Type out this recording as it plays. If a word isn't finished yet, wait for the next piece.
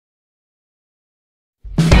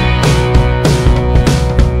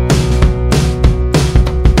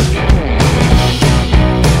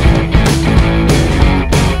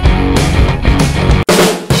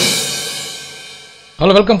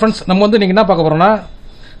Hello welcome friends. நம்ம வந்து நீங்கள் என்ன பார்க்க போகிறோம்னா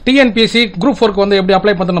டிஎன்பிஎஸ்சி குரூப் 4க்கு வந்து எப்படி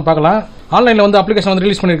அப்ளை பண்ணுறதுன்னு பார்க்கலாம். ஆன்லைனில் வந்து அப்ளிகேஷன் வந்து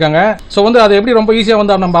ரிலீஸ் பண்ணியிருக்காங்க. ஸோ வந்து அது எப்படி ரொம்ப ஈஸியாக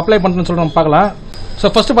வந்து நம்ம அப்ளை பண்ணுறதுன்னு சொல்லிட்டு நம்ம பார்க்கலாம்.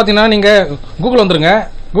 ஸோ ஃபஸ்ட்டு பார்த்தீங்கன்னா நீங்கள் கூகுள் வந்துருங்க.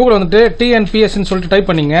 கூகுள் வந்துட்டு டிஎன்பிஎஸ்சின்னு சொல்லிட்டு டைப்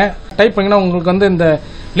பண்ணிங்கன்னா உங்களுக்கு வந்து இந்த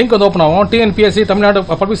லிங்க் வந்து ஓப்பன் ஆகும். டிஎன்பிஎஸ்சி தமிழ்நாடு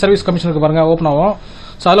பப்ளிக் சர்வீஸ் கமிஷனுக்கு பாருங்கள் ஓப்பன் ஆகும்.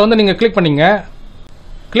 ஸோ அதில் வந்து நீங்கள் கிளிக்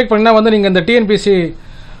பண்ணிங்கன்னா வந்து நீங்கள் இந்த டிஎன்பிஎஸ்சி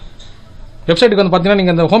வெப்சைட்டுக்கு வந்து பார்த்தீங்கன்னா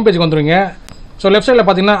நீங்கள் இந்த ஹோம் பேஜுக்கு வந்துடுவீங்க. ஸோ லெஃப்ட் சைடில்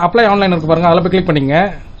பார்த்தீங்கன்னா அப்ளை ஆன்லைன் இருக்குது பாருங்கள், அதில் போய் கிளிக் பண்ணிங்க.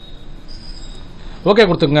 ஓகே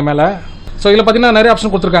கொடுத்துருங்க மேலே. ஸோ இதில் பார்த்தீங்கன்னா நிறைய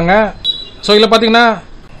ஆப்ஷன் கொடுத்துருக்காங்க. ஸோ இதில் பார்த்தீங்கன்னா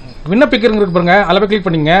விண்ணப்பிக்கிறங்க இருக்கு பாருங்க, அதில் போய் கிளிக்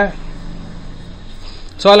பண்ணிங்க.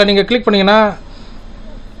 ஸோ அதில் நீங்கள் கிளிக் பண்ணிங்கன்னா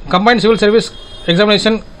கம்பைன்ட் சிவில் சர்வீஸ்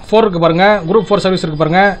எக்ஸாமினேஷன் 4 இருக்குது பாருங்கள், குரூப் 4 சர்வீஸ் இருக்குது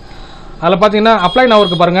பாருங்கள். அதில் பார்த்தீங்கன்னா அப்ளை நவ்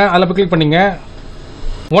இருக்குது பாருங்கள், அதில் போய் கிளிக் பண்ணிங்க.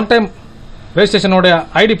 ஒன் டைம் ரெஜிஸ்ட்ரேஷனோட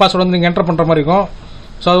ஐடி பாஸ்வேர்டு வந்து நீங்கள் என்டர் பண்ணுற மாதிரி இருக்கும்.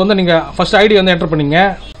 ஸோ அது வந்து நீங்கள் ஃபஸ்ட்டு ஐடி வந்து என்டர் பண்ணிங்க.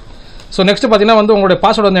 ஸோ நெக்ஸ்ட்டு பார்த்தீங்கன்னா வந்து உங்களுடைய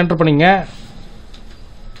பாஸ்வேர்டு வந்து என்டர் பண்ணிங்க.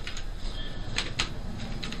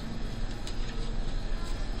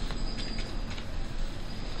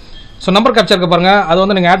 ஸோ நம்பர் கேப்சர் இருக்க பாருங்கள், அதை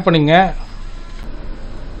வந்து நீங்கள் ஆட் பண்ணிங்க.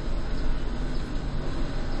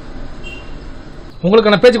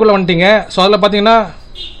 உங்களுக்கான பேஜுக்குள்ளே வந்துட்டீங்க. ஸோ அதில் பார்த்தீங்கன்னா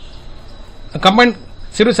கம்பைன்ட்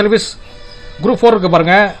சிவில் சர்வீஸ் குரூப் 4 இருக்குது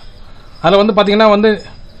பாருங்கள், அதில் வந்து பார்த்தீங்கன்னா வந்து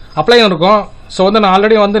அப்ளைன்னு இருக்கும். ஸோ வந்து நான்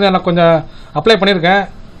ஆல்ரெடி வந்து நான் கொஞ்சம் அப்ளை பண்ணியிருக்கேன்.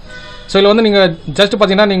 ஸோ இதில் வந்து நீங்கள் ஜஸ்ட்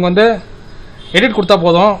பார்த்தீங்கன்னா நீங்கள் வந்து எடிட் கொடுத்தா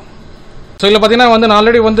போதும். ஸோ இதில் பார்த்தீங்கன்னா வந்து நான்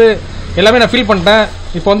ஆல்ரெடி வந்து எல்லாமே நான் ஃபில் பண்ணிட்டேன்.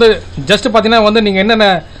 இப்போ வந்து ஜஸ்ட் பார்த்தீங்கன்னா வந்து நீங்கள் என்னென்ன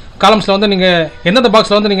காலம்ஸில் வந்து நீங்கள் எந்தெந்த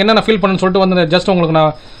பாக்ஸில் வந்து நீங்கள் என்னென்ன ஃபில் பண்ணுன்னு சொல்லிட்டு வந்து ஜஸ்ட் உங்களுக்கு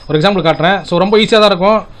நான் ஒரு எக்ஸாம்பிள் காட்டுறேன். ஸோ ரொம்ப ஈஸியாக தான்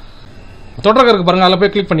இருக்கும். தொடர்க இருக்குது பாருங்கள், அதில்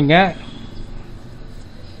போய் கிளிக் பண்ணிங்க.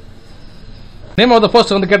 நேம் ஆஃப் த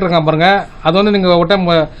போஸ்ட் வந்து கேட்டிருக்காங்க பாருங்கள், அது வந்து நீங்கள் ஒரு டைம்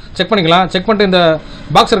செக் பண்ணிக்கலாம். செக் பண்ணிட்டு இந்த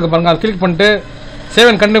பாக்ஸ் இருக்குது பாருங்கள், அதை கிளிக் பண்ணிட்டு சேவ்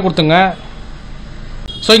அண்ட் கண்டினியூ கொடுத்துங்க.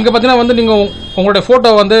 ஸோ இங்கே பார்த்தீங்கன்னா வந்து நீங்கள் உங்களுடைய ஃபோட்டோ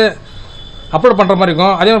வந்து அப்லோட் பண்ணுற மாதிரி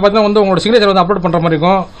இருக்கும். அதே மாதிரி பார்த்தீங்கன்னா வந்து உங்களோட சிக்னேச்சர் வந்து அப்லோட் பண்ணுற மாதிரி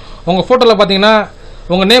இருக்கும். உங்கள் ஃபோட்டோவில் பார்த்தீங்கன்னா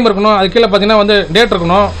உங்கள் நேம் இருக்கணும், அது கீழே பார்த்தீங்கன்னா வந்து டேட்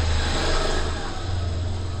இருக்கணும்.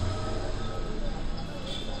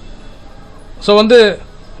 ஸோ வந்து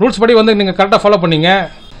ரூல்ஸ் படி வந்து நீங்கள் கரெக்டாக ஃபாலோ பண்ணிங்க.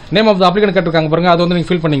 நேம் ஆஃப் த அப்ளிகேண்ட் கேட்டிருக்காங்க பாருங்கள், அது வந்து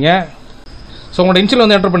நீங்கள் ஃபில் பண்ணிங்க. ஸோ உங்களோட இன்ஷியல்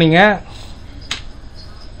வந்து என்டர் பண்ணிங்க.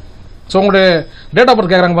 ஸோ உங்களுடைய டேட் ஆஃப்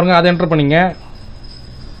பர்த் கேட்குறாங்க பாருங்கள், அதை என்டர் பண்ணிங்க.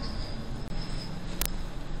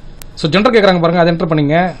 ஸோ ஜெண்டர் கேட்குறாங்க பாருங்கள், அதை என்டர்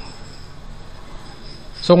பண்ணிங்க.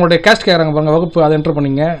 ஸோ உங்களுடைய கேஸ்ட் கேட்குறாங்க பாருங்கள், வகுப்பு, அதை என்டர்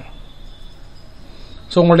பண்ணிங்க.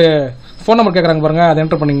 ஸோ உங்களுடைய ஃபோன் நம்பர் கேட்குறாங்க பாருங்கள், அதை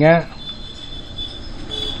என்டர் பண்ணிங்க.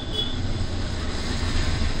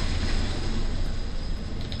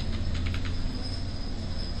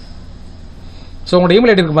 ஸோ உங்களுடைய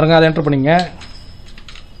இமெயில் ஐடி இருக்கு பாருங்கள், அதை என்டர் பண்ணிங்க.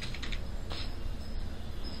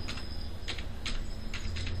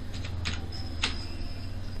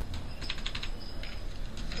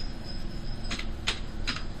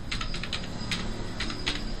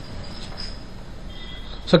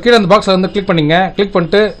 ஸோ கீழே அந்த பாக்ஸை வந்து கிளிக் பண்ணிங்க. கிளிக்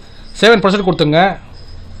பண்ணிட்டு 7% கொடுத்துங்க.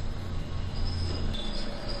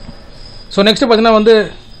 ஸோ நெக்ஸ்ட்டு பார்த்தீங்கன்னா வந்து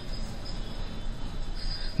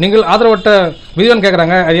நீங்கள் ஆதரவட்ட விதிவன்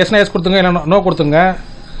கேட்குறாங்க, அது எஸ் கொடுத்துங்க, இல்லை நோ கொடுத்துங்க.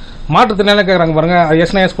 மாற்றுத்திறனாளி கேட்குறாங்க பாருங்கள், அது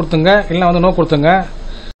எஸ் கொடுத்துங்க, இல்லை வந்து நோ கொடுத்துங்க.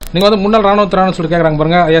 நீங்கள் வந்து முன்னாள் ராணுவத்திரானு சொல்லி கேட்குறாங்க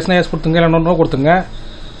பாருங்கள், அது எஸ் கொடுத்துங்க, இல்லை நோ கொடுத்துங்க.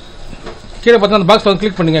 கீழே பார்த்தீங்கன்னா அந்த பாக்ஸ் வந்து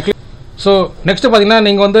கிளிக் பண்ணிங்க. ஸோ நெக்ஸ்ட்டு பார்த்தீங்கன்னா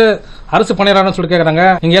நீங்கள் வந்து அரசு பணியாளர்னு சொல்லி கேட்குறாங்க,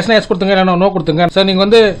 நீங்கள் எஸ் கொடுத்துங்க, இல்லை நோ கொடுத்துங்க. சார் நீங்கள்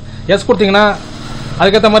வந்து எஸ் கொடுத்தீங்கன்னா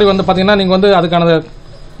அதுக்கேற்ற மாதிரி வந்து பார்த்தீங்கன்னா நீங்கள் வந்து அதுக்கான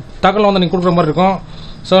தகவல் வந்து நீங்கள் கொடுக்குற மாதிரி இருக்கும்.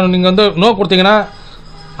 ஸோ நீங்கள் வந்து நோ கொடுத்தீங்கன்னா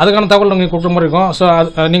அதுக்கான தகவல் நீங்கள் கொடுக்குற மாதிரி இருக்கும். ஸோ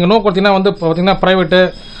அது நீங்கள் நோ கொடுத்தீங்கன்னா வந்து பார்த்தீங்கன்னா private,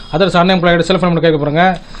 others, unemployed, self employed கேட்க போகிறேங்க.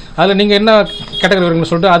 அதில் நீங்கள் என்ன கேட்டகரி வருங்கன்னு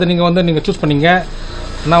சொல்லிட்டு அது நீங்கள் வந்து நீங்கள் சூஸ் பண்ணிங்க.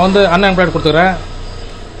 நான் வந்து அன்எம்ப்ளாய்டு கொடுத்துக்கிறேன்.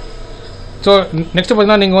 ஸோ நெக்ஸ்ட்டு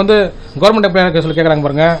பார்த்தீங்கன்னா நீங்கள் வந்து கவர்மெண்ட் எம்ப்ளாய் சொல்லி கேட்குறாங்க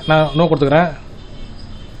பாருங்கள், நான் நோ கொடுத்துக்கிறேன்.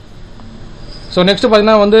 ஸோ நெக்ஸ்ட்டு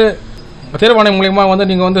பார்த்தீங்கன்னா வந்து தேர்வாணையம் மூலியமாக வந்து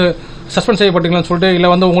நீங்கள் வந்து சஸ்பெண்ட் செய்யப்பட்டீங்கன்னு சொல்லிட்டு, இல்லை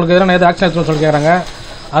வந்து உங்களுக்கு எதனா எதாவது ஆக்ஷன் எடுத்துன்னு சொல்லி கேட்குறாங்க,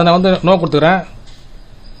 அதை நான் வந்து நோ கொடுத்துக்கிறேன்.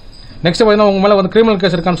 நெக்ஸ்ட்டு பார்த்தீங்கன்னா உங்கள் மேலே வந்து கிரிமினல்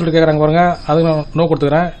கேஸ் இருக்கான்னு சொல்லி கேட்குறாங்க பாருங்கள், அது நான் நோ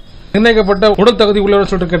கொடுத்துக்கிறேன். நிர்ணயிக்கப்பட்ட உடல் தகுதி உள்ளவன்னு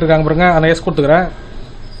சொல்லிட்டு கேட்டிருக்காங்க பாருங்க, அதை எஸ் கொடுத்துக்கிறேன்.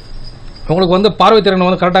 உங்களுக்கு வந்து பார்வை திறன்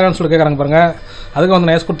வந்து கரெக்டாகனு சொல்லி கேட்குறாங்க பாருங்கள், அதுக்கு வந்து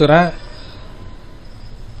நான் எஸ் கொடுத்துக்கிறேன்.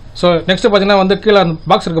 ஸோ நெக்ஸ்ட்டு பார்த்தீங்கன்னா வந்து கீழே அந்த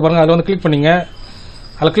பாக்ஸ் இருக்குது பாருங்கள், அதில் வந்து கிளிக் பண்ணிங்க.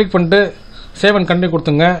 அதில் கிளிக் பண்ணிட்டு சேவ் அண்ட் கண்டினியூ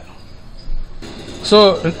கொடுத்துங்க. ஸோ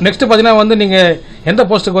நெக்ஸ்ட்டு பார்த்தீங்கன்னா வந்து நீங்கள் எந்த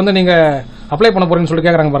போஸ்ட்டுக்கு வந்து நீங்கள் அப்ளை பண்ண போகிறீங்கன்னு சொல்லி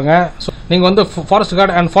கேட்குறாங்க பாருங்கள். ஸோ நீங்கள் வந்து ஃபாரஸ்ட்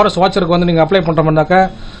கார்டு அண்ட் ஃபாரஸ்ட் வாட்சருக்கு வந்து நீங்கள் அப்ளை பண்ணுற மாதிரினாக்கா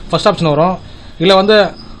ஃபஸ்ட் ஆப்ஷன் வரும். இல்லை வந்து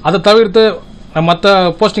அதை தவிர்த்து மற்ற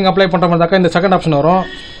போஸ்டிங் அப்ளை பண்ணுற மாதிரினாக்கா இந்த செகண்ட் ஆப்ஷன் வரும்.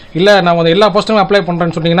 இல்லை நான் வந்து எல்லா போஸ்ட்டுமே அப்ளை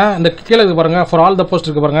பண்ணுறேன்னு சொன்னீங்கன்னா இந்த கீழே இருக்குது பாருங்கள், ஃபார் ஆல் த போஸ்ட்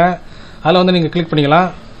இருக்குது பாருங்கள், அதில் வந்து நீங்கள் கிளிக் பண்ணிக்கலாம்.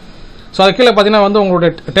 ஸோ அது கீழே பார்த்தீங்கன்னா வந்து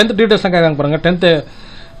உங்களுடைய 10th டீட்டெயில்ஸ்லாம் கேட்குறாங்க பாருங்கள், 10th.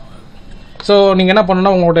 ஸோ நீங்கள் என்ன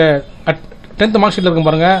பண்ணணும்னா உங்களுடைய 10th மார்க் ஷீட்டில் இருக்கும்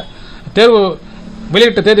பாருங்கள், தேர்வு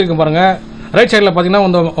வெளியிட்ட தேதி இருக்கும் பாருங்கள். ரைட் சைடில் பார்த்தீங்கன்னா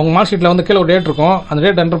உங்கள் மார்க் ஷீட்டில் வந்து கீழே ஒரு டேட் இருக்கும். அந்த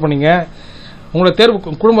டேட் என்டர் பண்ணிங்க. உங்களோட தேர்வு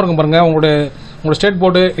குடும்பம் இருக்கும் பாருங்கள். உங்களோட ஸ்டேட்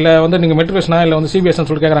போர்டு இல்லை வந்து நீங்கள் மெட்ரிகுலேஷனா இல்லை வந்து சிபிஎஸ்ன்னு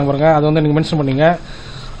சொல்லி கேட்குறாங்க பாருங்கள். அது வந்து நீங்கள் மென்ஷன் பண்ணிங்க.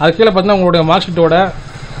 அது கீழே பார்த்தீங்கன்னா உங்களுடைய மார்க் ஷீட்டோட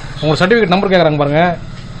உங்களோட சர்டிஃபிகேட் நம்பர் கேட்குறாங்க பாருங்கள்.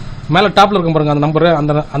 மேலே டாப்பில் இருக்கும் பாருங்கள் அந்த நம்பரு.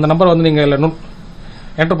 அந்த நம்பர் வந்து நீங்கள் இல்லை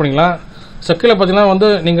என்டர் பண்ணிக்கலாம். ஸோ கீழே பார்த்தீங்கன்னா வந்து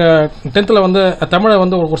நீங்கள் 10th வந்து தமிழை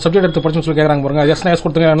வந்து ஒரு சப்ஜெக்ட் எடுத்து படிச்சுன்னு சொல்லி கேட்குறாங்க பாருங்கள். அது எஸ்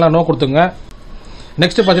கொடுத்துங்க, எல்லாம் நோ கொடுத்துங்க.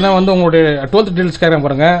 நெக்ஸ்ட்டு பார்த்தீங்கன்னா வந்து உங்களுடைய 12th டீட்டெயில்ஸ் கேட்குறாங்க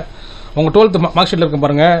பாருங்கள். உங்கள் 12th மார்க் ஷீட்டில் இருக்கும்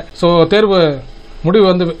பாருங்கள். ஸோ தேர்வு முடிவு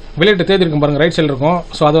வந்து வெளியிட்ட தேதி இருக்கும் பாருங்கள். ரைட் சைடில் இருக்கும்.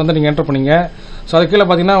 ஸோ அதை வந்து நீங்கள் என்டர் பண்ணிங்க. ஸோ அது கீழே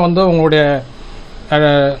பார்த்தீங்கன்னா வந்து உங்களுடைய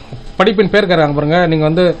படிப்பின் பேர் கேட்குறாங்க பாருங்கள். நீங்கள்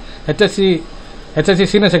வந்து ஹெச்எஸ்சி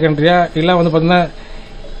சீனியர் செகண்டரியா இல்லை வந்து பார்த்தீங்கன்னா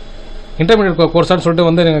இன்டர்மீடியட் கோர்ஸான்னு சொல்லிட்டு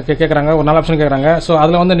வந்து நீங்கள் கேட்குறாங்க. ஒரு 4 ஆப்ஷன் கேட்குறாங்க. ஸோ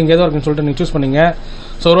அதில் வந்து நீங்கள் எதோ இருக்குன்னு சொல்லிட்டு நீங்கள் சூஸ் பண்ணிங்க.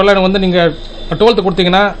 ஸோ ஒருவேளை வந்து நீங்கள் 12th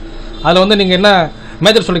கொடுத்தீங்கன்னா அதில் வந்து நீங்கள் என்ன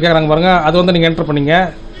மேஜர் சொல்லி கேட்குறாங்க பாருங்கள். அது வந்து நீங்கள் என்டர் பண்ணிங்க.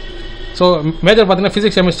 ஸோ மேஜர் பார்த்தீங்கன்னா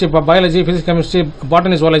physics chemistry biology, physics chemistry,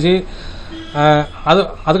 botany zoology,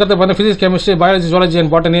 அதுக்கடுத்து பார்த்தீங்கன்னா physics chemistry, biology, zoology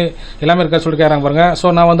and botany எல்லாமே இருக்கா சொல்லி கேட்குறாங்க பாருங்கள்.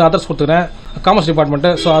 ஸோ நான் வந்து அதர்ஸ் கொடுத்துக்கிறேன், காமர்ஸ்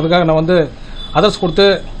டிபார்ட்மெண்ட்டு. ஸோ அதுக்காக நான் வந்து அதர்ஸ் கொடுத்து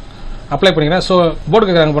அப்ளை பண்ணிக்கிறேன். ஸோ போர்டு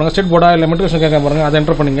கேட்குறாங்க பாருங்கள். ஸ்டேட் போர்டா இல்லை மெட்ரிகுலேஷன் கேட்குறாங்க பாருங்கள். அதை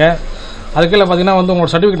என்டர் பண்ணிங்க. அதுக்கீழே பார்த்தீங்கன்னா வந்து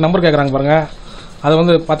உங்களோட சர்டிஃபிகேட் நம்பர் கேட்குறாங்க பாருங்கள். அதை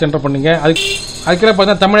வந்து பார்த்து என்டர் பண்ணிங்க. அதுக்கீழே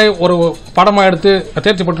பார்த்தீங்கன்னா தமிழை ஒரு பாடமாக எடுத்து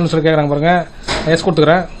தேர்ச்சி பட்டுன்னு சொல்லி கேட்குறாங்க பாருங்கள். எஸ்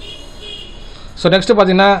கொடுத்துக்கிறேன். ஸோ நெக்ஸ்ட்டு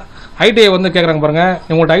பார்த்தீங்கன்னா ஐடிஐ வந்து கேட்குறாங்க பாருங்கள்.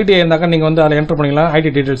 உங்கள்கிட்ட ஐடிஐ இருந்தாக்கா நீங்கள் வந்து அதில் என்டர் பண்ணிக்கலாம் ஐடி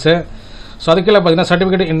டீட்டெயில்ஸு. ஸோ அதுக்கீழே பார்த்தீங்கன்னா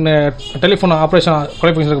certificate in telephone operation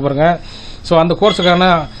qualification இருக்கு பாருங்கள். ஸோ அந்த கோர்ஸுக்கான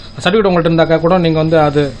சர்டிஃபிகேட் உங்கள்கிட்ட இருந்தாக்கா கூட நீங்கள் வந்து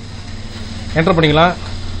அது என்டர் பண்ணிக்கலாம்.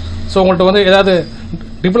 ஸோ உங்கள்கிட்ட வந்து ஏதாவது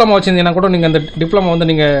டிப்ளமா வச்சுருந்தீங்கன்னா கூட நீங்கள் அந்த டிப்ளமா வந்து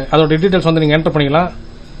நீங்கள் அதோட டீட்டெயில்ஸ் வந்து நீங்கள் என்டர் பண்ணிக்கலாம்.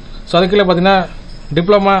 ஸோ அதுக்கீழே பார்த்தீங்கன்னா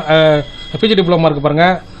டிப்ளமா பிஜி டிப்ளமா இருக்குது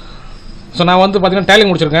பாருங்கள். ஸோ நான் வந்து பார்த்தீங்கன்னா டேலி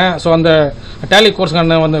முடிச்சிருக்கேன். ஸோ அந்த டேலி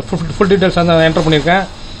கோர்ஸுக்கான வந்து ஃபுல் டீட்டெயில்ஸ் வந்து என்டர் பண்ணியிருக்கேன்.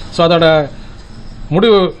 ஸோ அதோட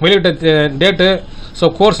முடிவு வெளியிட்ட டேட்டு, ஸோ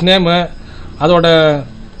கோர்ஸ் நேமு, அதோட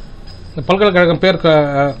பல்கலைக்கழகம் பேர்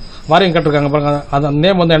வாரியம் கேட்டிருக்காங்க பாருங்கள். அந்த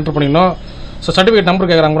நேம் வந்து என்டர் பண்ணிக்கணும். ஸோ சர்டிஃபிகேட் நம்பர்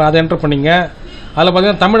கேட்குறாங்க பாருங்கள். அதை என்டர் பண்ணிங்க. அதில்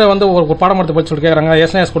பார்த்தீங்கன்னா தமிழை வந்து ஒரு பாடம் எடுத்து படிச்சு சொல்லி கேட்குறாங்க.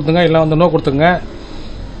 எஸ் கொடுத்துங்க, இல்லை வந்து நோ கொடுத்துங்க.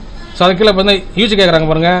 ஸோ அது கீழே பார்த்தீங்கன்னா யூஜி கேட்குறாங்க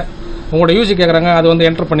பாருங்கள். உங்களோட யூஜி கேட்குறாங்க, அது வந்து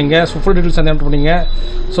என்டர் பண்ணிங்க. ஸோ ஃபுல் டீட்டெயில்ஸ் வந்து என்டர் பண்ணிங்க.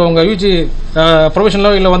 ஸோ உங்கள் யூஜி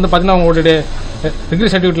ப்ரொஃபஷனலோ இல்லை வந்து பார்த்தீங்கன்னா உங்களுடைய டிகிரி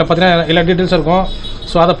சர்டிஃபிகேட்டில் பார்த்தீங்கன்னா எல்லா டீட்டெயில்ஸ் இருக்கும்.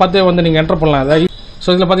 ஸோ அதை பார்த்து வந்து நீங்கள் என்டர் பண்ணலாம். அதை ஸோ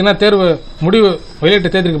இதில் பார்த்தீங்கன்னா தேர்வு முடிவு வெளியிட்ட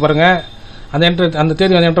தேதி இருக்குது பாருங்கள். அந்த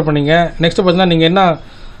தேதி வந்து என்டர் பண்ணிங்க. நெக்ஸ்ட்டு பார்த்தீங்கன்னா நீங்கள் என்ன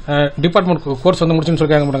டிபார்ட்மெண்ட் கோர்ஸ் வந்து முடிச்சுன்னு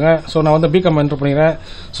சொல்லி கேட்க பாருங்க. ஸோ நான் வந்து பிகாம் என்டர் பண்ணிக்கிறேன்.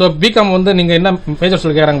 ஸோ பிகாம் வந்து நீங்கள் என்ன மேஜர்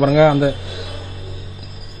சொல்லி கேட்குறாங்க பாருங்கள்.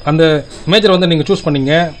 அந்த மேஜர் வந்து நீங்கள் சூஸ்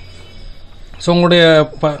பண்ணிங்க. ஸோ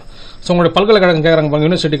உங்களுடைய பல்கலைக்கழகம் கேட்குறாங்க பாருங்கள்,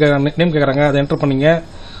 யூனிவர்சிட்டி கேட்குறாங்க, நேம் கேட்குறாங்க, அதை என்டர் பண்ணிங்க.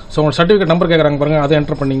 ஸோ உங்களோட சர்டிஃபிகேட் நம்பர் கேட்குறாங்க பாருங்கள், அதை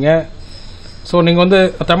என்டர் பண்ணிங்க. ஸோ நீங்கள் வந்து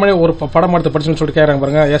தமிழை ஒரு படம் எடுத்து படிச்சுன்னு சொல்லிட்டு கேட்குறாங்க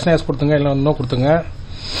பாருங்கள். எஸ் கொடுத்துங்க, இல்லை நோ கொடுத்துங்க.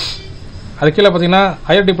 அது கீழே பார்த்தீங்கன்னா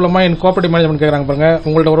higher diploma in cooperative management கேட்குறாங்க பாருங்கள்.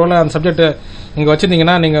 உங்கள்ட்ட ஒரு வேளை அந்த சப்ஜெக்ட் நீங்கள்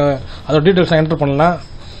வச்சுருந்தீங்கன்னா நீங்கள் அதோட டீட்டெயில்ஸ் என்டர் பண்ணலாம்,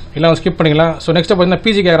 இல்லை ஸ்கிப் பண்ணிக்கலாம். ஸோ நெக்ஸ்ட்டு பார்த்தீங்கன்னா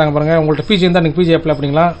பிஜி கேட்குறாங்க பாருங்கள். உங்கள்ட்ட பிஜி இருந்தால் நீங்கள் பிஜி அப்ளை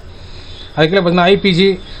பண்ணிக்கலாம். அது கீழே பார்த்தீங்கன்னா ஐபிஜி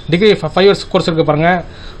டிகிரி 5 இயர்ஸ் கோர்ஸ் இருக்குது பாருங்கள்.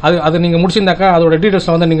 அது நீங்கள் முடிச்சிருந்தாக்கா அதோட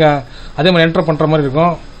டீட்டெயில்ஸை வந்து நீங்கள் அதே மாதிரி என்டர் பண்ணுற மாதிரி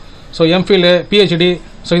இருக்கும். ஸோ எம்ஃபில், பிஹெச்டி,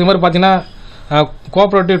 ஸோ இது மாதிரி பார்த்தீங்கன்னா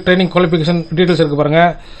கோஆபரேட்டிவ் ட்ரைனிங் குவாலிஃபிகேஷன் டீட்டெயில்ஸ் இருக்குது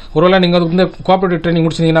பாருங்கள். ஒருவேளை நீங்கள் வந்து கோஆபரேட்டிவ் ட்ரைனிங்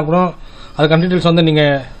முடிச்சிருந்தீங்கன்னா கூட அதுக்கான டீட்டெயில்ஸ் வந்து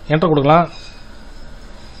நீங்கள் என்டர் கொடுக்கலாம்.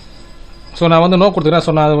 ஸோ நான் வந்து நோ கொடுத்துக்கிறேன்.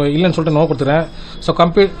 ஸோ நான் அது இல்லைன்னு சொல்லிட்டு நோ கொடுத்துறேன்.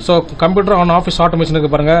 So computer on office automation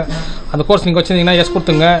இருக்குது பாருங்கள். அந்த கோர்ஸ் நீங்கள் வச்சுருந்தீங்கன்னா எஸ்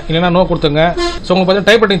கொடுத்துங்க, இல்லைன்னா நோ கொடுத்துங்க. ஸோ உங்களுக்கு பார்த்தீங்கன்னா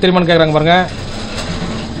டைப் ரைட்டிங் தெரியுமான்னு கேட்குறாங்க பாருங்கள்.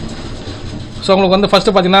 ஸோ உங்களுக்கு வந்து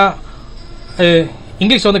ஃபஸ்ட்டு பார்த்தீங்கன்னா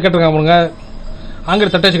இங்கிலீஷ் வந்து கேட்டிருக்காங்க பாருங்க, ஆங்கில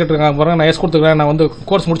தட்டச்சு கேட்டிருக்காங்க பாருங்கள். நான் எஸ் கொடுத்துக்கிறேன். நான் வந்து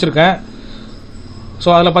கோர்ஸ் முடிச்சிருக்கேன். ஸோ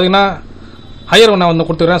அதில் பார்த்தீங்கன்னா ஹையர் நான் வந்து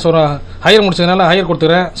கொடுத்துக்கிறேன். ஸோ ஹையர் முடிச்சதுனால ஹையர்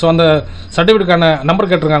கொடுத்துக்கிறேன். ஸோ அந்த சர்டிஃபிகேட்டுக்கான நம்பர்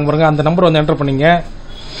கேட்டிருக்காங்க பாருங்கள். அந்த நம்பர் வந்து என்டர் பண்ணிங்க.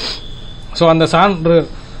 ஸோ அந்த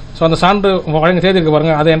சான்று வழங்க தேதி இருக்குது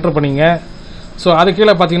பாருங்கள், அதை என்டர் பண்ணிங்க. ஸோ அது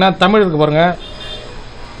கீழே பார்த்தீங்கன்னா தமிழ் இருக்குது பாருங்கள்.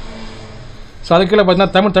 ஸோ அது கீழே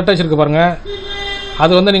பார்த்தீங்கன்னா தமிழ் தட்டச்சு இருக்குது பாருங்கள்.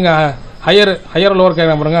 அது வந்து நீங்கள் ஹையர் லோவர்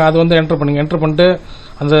கேட்குறாங்க பாருங்கள், அது வந்து என்டர் பண்ணிங்க. என்டர் பண்ணிட்டு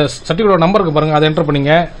அந்த சர்டிஃபிகேட்டோட நம்பர் இருக்குது பாருங்கள், அதை என்டர்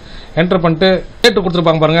பண்ணிங்க. என்டர் பண்ணிட்டு டேட்டு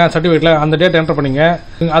கொடுத்துருப்பாங்க பாருங்கள் சர்டிஃபிகேட்டில், அந்த டேட் என்டர் பண்ணிங்க.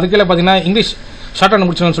 அது கீழே பார்த்தீங்கன்னா இங்கிலீஷ் ஷார்ட் ஹேண்ட்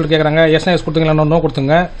முடிச்சுன்னு சொல்லி கேட்குறாங்க. எஸ் கொடுத்துங்களா நோ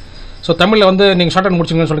கொடுத்துங்க. ஸோ தமிழில் வந்து நீங்கள் ஷார்ட் ஹேண்ட்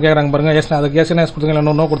முடிச்சிங்கன்னு சொல்லி கேட்குறாங்க பாருங்கள். அதுக்கு எஸ் கொடுத்துங்களா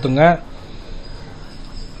நோ கொடுத்துங்க.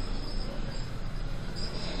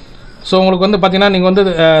 ஸோ உங்களுக்கு வந்து பார்த்தீங்கன்னா நீங்கள் வந்து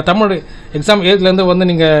தமிழ் எக்ஸாம் ஏஜ்லேருந்து வந்து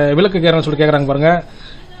நீங்கள் விலக்கு கேட்குறேன்னு சொல்லி கேட்குறாங்க பாருங்கள்.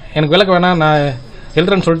 எனக்கு விலக்கு வேணாம், நான்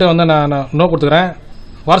எழுதுறேன்னு சொல்லிட்டு வந்து நான் நோ கொடுத்துக்கிறேன்.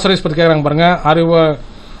 வார் சர்வீஸ் பற்றி கேட்குறாங்க பாருங்கள். Are you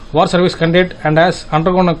war service candidate and has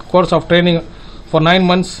அண்டர்கோன் course of training for 9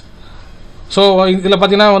 months. So இதில்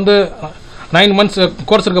பார்த்தீங்கன்னா வந்து 9 months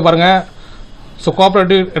கோர்ஸ் இருக்குது பாருங்கள். So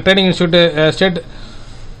cooperative training institute state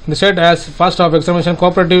இந்த state as fast of examination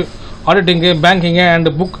cooperative auditing banking and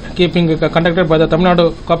book keeping conducted by the Tamil Nadu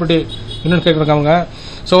cooperative union கேட்குறாங்க.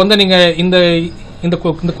 So வந்து நீங்கள் இந்த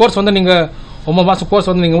கோர்ஸ் வந்து நீங்கள் 9 மாதம் கோர்ஸ்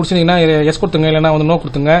வந்து நீங்கள் முடிச்சிங்கன்னா எஸ் கொடுத்துங்க, இல்லைனா வந்து நோ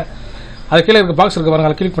கொடுத்துங்க. அது கீழே இருக்க பாக்ஸ் இருக்க பாருங்க,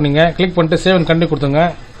 அதை கிளிக் பண்ணிங்க. கிளிக் பண்ணிட்டு சேவ் அண்ட் கண்டினியூ கொடுத்துங்க,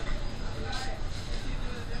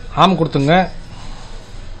 ஆம் கொடுத்துங்க.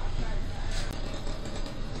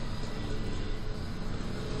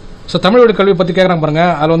 ஸோ தமிழ் வழி கல்வி பற்றி கேட்குறாங்க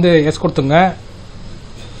பாருங்கள், அதில் வந்து எஸ் கொடுத்துங்க.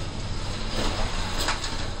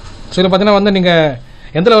 ஸோ இதில் பார்த்தீங்கன்னா வந்து நீங்கள்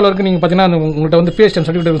எந்த லெவலில் இருக்குது நீங்கள் பார்த்தீங்கன்னா உங்கள்கிட்ட வந்து பிஹெச்டி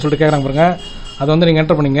சர்டிஃபிகேட்னு சொல்லிட்டு கேட்குறாங்க பாருங்கள், அதை வந்து நீங்கள்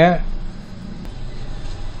என்டர் பண்ணிங்க.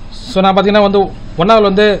 ஸோ நான் பார்த்தீங்கன்னா வந்து 1வது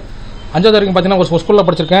வந்து 5வது வரைக்கும் பார்த்தீங்கன்னா ஒரு ஸ்கூலில்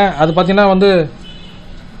படிச்சிருக்கேன். அது பார்த்தீங்கன்னா வந்து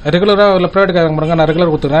ரெகுலராக இல்லை ப்ரைவேட் கேட்குறாங்க பாருங்கள், நான்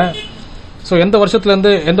ரெகுலர் கொடுத்துறேன். ஸோ எந்த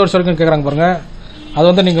வருஷத்துலேருந்து எந்த வருஷம் வரைக்கும் கேட்குறாங்க பாருங்கள், அது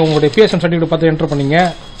வந்து நீங்கள் உங்களுடைய பிஹெச்டி சர்டிஃபிகேட் பார்த்து என்டர் பண்ணிங்க.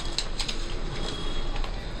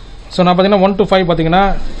 ஸோ நான் பார்த்தீங்கன்னா 1 to 5 பார்த்தீங்கன்னா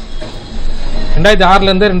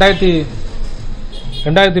 2006லேருந்து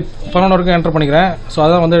 2011 வரைக்கும் என்டர் பண்ணிக்கிறேன். ஸோ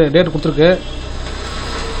அதான் வந்து டேட் கொடுத்துருக்கு.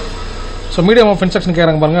 ஸோ மீடியம் ஆஃப் இன்ஸ்ட்ரக்ஷன்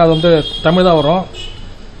கேட்குறாங்க பாருங்கள், அது வந்து தமிழ் தான் வரும்.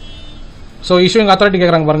 ஸோ இஷ்யூங் அத்தாரிட்டி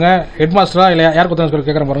கேட்குறாங்க பாருங்கள், ஹெட் மாஸ்டரா இல்லை யார் கொடுத்தாங்க சொல்லி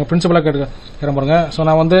கேட்குறாங்க பாருங்கள், பிரின்சிபலாக கேட்குறாங்க பாருங்கள். ஸோ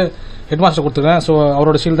நான் வந்து ஹெட் மாஸ்டர் கொடுத்துருக்கேன். ஸோ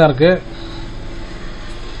அவரோட சீல் தான் இருக்குது.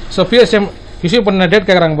 ஸோ பிஎஸ்எம் இஷ்யூ பண்ண டேட்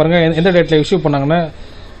கேட்குறாங்க பாருங்கள், எந்த டேட்டில் இஷ்யூ பண்ணாங்கன்னு.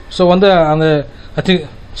 ஸோ வந்து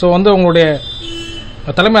ஸோ வந்து உங்களுடைய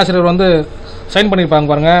தலைமை ஆசிரியர் வந்து சைன் பண்ணியிருப்பாங்க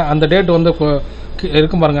பாருங்கள், அந்த டேட் வந்து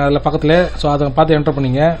இருக்கும் பாருங்கள் அதில் பக்கத்தில். ஸோ அதை பார்த்து என்டர்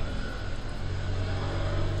பண்ணிங்க.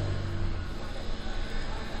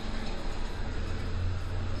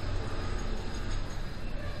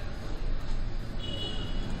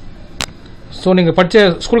 ஸோ நீங்கள் படித்த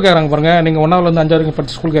ஸ்கூல் கேட்குறாங்க பாருங்கள், நீங்கள் 1வதுலேருந்து 5 வரைக்கும்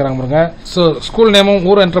படித்த ஸ்கூல் கேட்குறாங்க பாருங்கள். ஸோ ஸ்கூல் நேமும்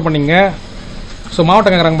ஊரை என்டர் பண்ணிங்க. ஸோ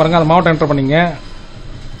மாவட்டம் கேட்குறாங்க பாருங்கள், அந்த மாவட்டம் என்டர் பண்ணிங்க.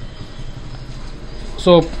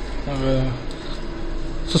 ஸோ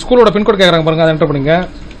ஸ்கூலோட பின்கோட் கேட்குறாங்க பாருங்கள், அதை என்டர் பண்ணிங்க.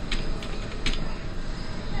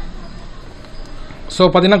 ஸோ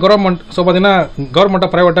பார்த்தீங்கன்னா கவர்மெண்ட்டாக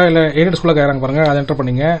ப்ரைவேட்டாக இல்லை எய்டட் ஸ்கூலில் கேட்குறாங்க பாருங்கள், அதை என்டர்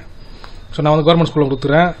பண்ணிங்க. ஸோ நான் வந்து கவர்மெண்ட் ஸ்கூலில்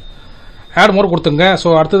கொடுத்துறேன். ஆட் மோர் கொடுத்துங்க. ஸோ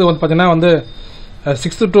அடுத்தது வந்து பார்த்தீங்கன்னா வந்து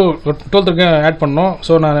 6th to 12th வரைக்கும் ஆட் பண்ணணும்.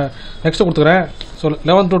 ஸோ நான் நெக்ஸ்ட்டு கொடுத்துக்கிறேன். ஸோ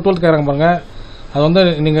 11th to 12th கேட்குறாங்க பாருங்கள், அது வந்து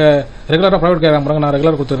நீங்கள் ரெகுலராக ப்ரைவேட் கேட்குறாங்க பாருங்கள், நான்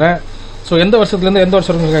ரெகுலர் கொடுத்துறேன். ஸோ எந்த வருஷத்துலேருந்து எந்த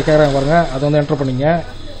வருஷம் வரைக்கும் கேட்குறாங்க பாருங்கள், அதை வந்து என்டர் பண்ணிங்க.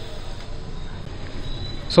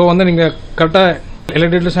 ஸோ வந்து நீங்கள் கரெக்டாக எல்லா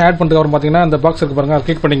டீட்டெயில்ஸும் ஆட் பண்ணிட்டு அப்புறம் பார்த்தீங்கன்னா அந்த பாக்ஸ் இருக்குது பாருங்கள், அதை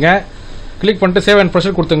கிளிக் பண்ணிங்க. கிளிக் பண்ணிட்டு சேவ் அண்ட்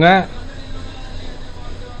ப்ரொசீட் கொடுத்துங்க.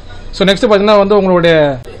 ஸோ நெக்ஸ்ட்டு பார்த்தீங்கன்னா வந்து உங்களுடைய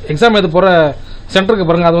எக்ஸாம் எழுத போகிற சென்டருக்கு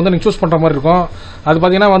பாருங்கள், அது வந்து நீங்கள் சூஸ் பண்ணுற மாதிரி இருக்கும். அது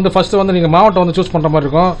பார்த்தீங்கன்னா வந்து ஃபஸ்ட்டு வந்து நீங்கள் மாவட்டம் வந்து சூஸ் பண்ணுற மாதிரி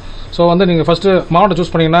இருக்கும். ஸோ வந்து நீங்கள் ஃபஸ்ட்டு மாவட்டம்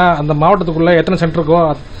சூஸ் பண்ணிங்கன்னா அந்த மாவட்டத்துக்குள்ளே எத்தனை சென்டர் இருக்கோ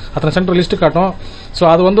அத்தனை சென்டர் லிஸ்ட்டு காட்டும். ஸோ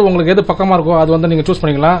அது வந்து உங்களுக்கு எது பக்கமாக இருக்கோ அது வந்து நீங்கள் சூஸ்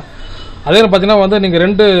பண்ணிக்கலாம். அதே பார்த்தீங்கன்னா வந்து நீங்கள்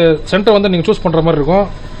 2 சென்டர் வந்து நீங்கள் சூஸ் பண்ணுற மாதிரி இருக்கும்.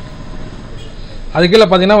 அது கீழே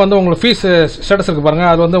பார்த்தீங்கன்னா வந்து உங்களுக்கு ஃபீஸ் ஸ்டேட்டஸ் இருக்குது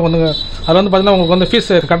பாருங்கள், அது வந்து பார்த்தீங்கன்னா உங்களுக்கு வந்து ஃபீஸ்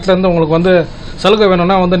கட்டலேருந்து உங்களுக்கு வந்து சலுகை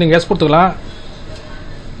வேணும்னா வந்து நீங்கள் எஸ் கொடுத்துக்கலாம்.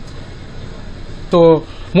 ஸோ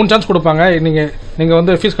 3 சான்ஸ் கொடுப்பாங்க, நீங்கள்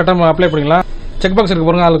வந்து ஃபீஸ் கட்டாமல் அப்ளை பண்ணிக்கலாம். செக் பாக்ஸ் இருக்குது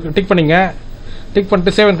பாருங்கள், அதுக்கு டிக் பண்ணிங்க. டிக்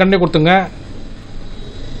பண்ணிட்டு சேவ் அண்ட் கண்டினியூ கொடுத்துங்க.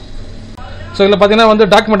 ஸோ இதில் பார்த்தீங்கன்னா வந்து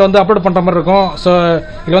டாக்குமெண்ட் வந்து அப்லோட் பண்ணுற மாதிரி இருக்கும். ஸோ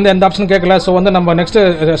இதில் வந்து எந்த ஆப்ஷனும் கேட்கல. ஸோ வந்து நம்ம நெக்ஸ்ட்டு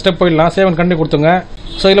ஸ்டெப் போயிடலாம். சேவ் அண்ட் கண்டினியூ கொடுத்துங்க.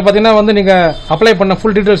 ஸோ இதில் பார்த்தீங்கன்னா வந்து நீங்கள் அப்ளை பண்ண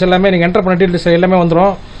ஃபுல் டீட்டெயில்ஸ் எல்லாமே நீங்கள் என்டர் பண்ண டீட்டெயில்ஸ் எல்லாமே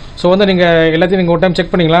வந்துடும். ஸோ வந்து நீங்கள் எல்லாத்தையும் நீங்கள் ஒரு டைம்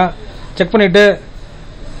செக் பண்ணிக்கலாம். செக் பண்ணிவிட்டு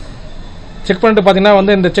பார்த்தீங்கன்னா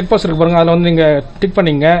வந்து இந்த செக் பாக்ஸ் இருக்குது பாருங்கள், அதில் வந்து நீங்கள் டிக்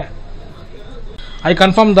பண்ணிங்க. ஐ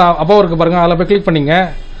கன்ஃபார்ம் த அபவ் இருக்குது பாருங்கள், அதில் போய் கிளிக் பண்ணிங்க.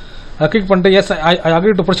 அதை கிளிக் பண்ணிட்டு S I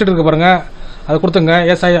agree to proceed இருக்குது பாருங்கள், அதை கொடுத்துங்க.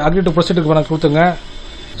 S I agree to proceed இருக்குது பாருங்கள், கொடுத்துங்க.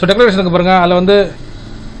 ஸோ டெக்ளரேஷன் இருக்குது பாருங்கள், அதில் வந்து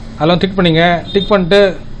டிக் பண்ணிங்க. டிக் பண்ணிட்டு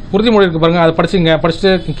உறுதிமொழி இருக்குது பாருங்கள், அதை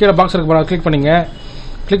படிச்சுட்டு கீழே பாக்ஸ் இருக்குது பாருங்கள், கிளிக் பண்ணிங்க.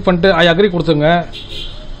 கிளிக் பண்ணிட்டு ஐ அக்ரி கொடுத்துங்க.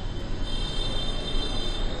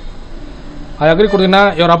 ஐ அக்ரி கொடுத்தீங்கன்னா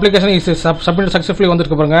your application is submit successfully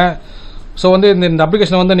வந்துருக்கு பாருங்கள். ஸோ வந்து இந்த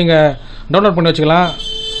அப்ளிகேஷனை வந்து நீங்கள் டவுன்லோட் பண்ணி வச்சுக்கலாம்,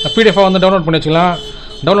 பிடிஎஃபாக வந்து டவுன்லோட் பண்ணி வச்சுக்கலாம்.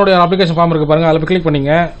 டவுன்லோட் அப்ளிகேஷன் ஃபார்ம் இருக்குது பாருங்கள், அதில் கிளிக்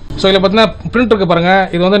பண்ணிங்க. ஸோ இதில் பார்த்தீங்கன்னா பிரிண்ட் இருக்குது பாருங்கள்,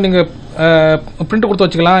 இது வந்து நீங்கள் பிரிண்ட் கொடுத்து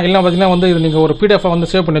வச்சுக்கலாம். இல்லை பார்த்தீங்கன்னா வந்து இது நீங்கள் ஒரு பிடிஎஃபாக வந்து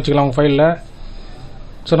சேவ் பண்ணி வச்சுக்கலாம் உங்கள் ஃபைலில்.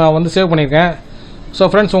 ஸோ நான் வந்து சேவ் பண்ணியிருக்கேன். ஸோ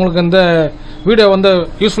ஃப்ரெண்ட்ஸ், உங்களுக்கு இந்த வீடியோ வந்து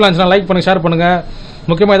யூஸ்ஃபுல்லாக இருந்துச்சுன்னா லைக் பண்ணுங்கள், ஷேர் பண்ணுங்கள்.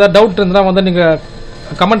 முக்கியமாக ஏதாவது டவுட் இருந்தால் வந்து நீங்கள்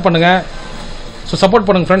கமெண்ட் பண்ணுங்கள். ஸோ சப்போர்ட்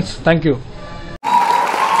பண்ணுங்கள் ஃப்ரெண்ட்ஸ். தேங்க்யூ.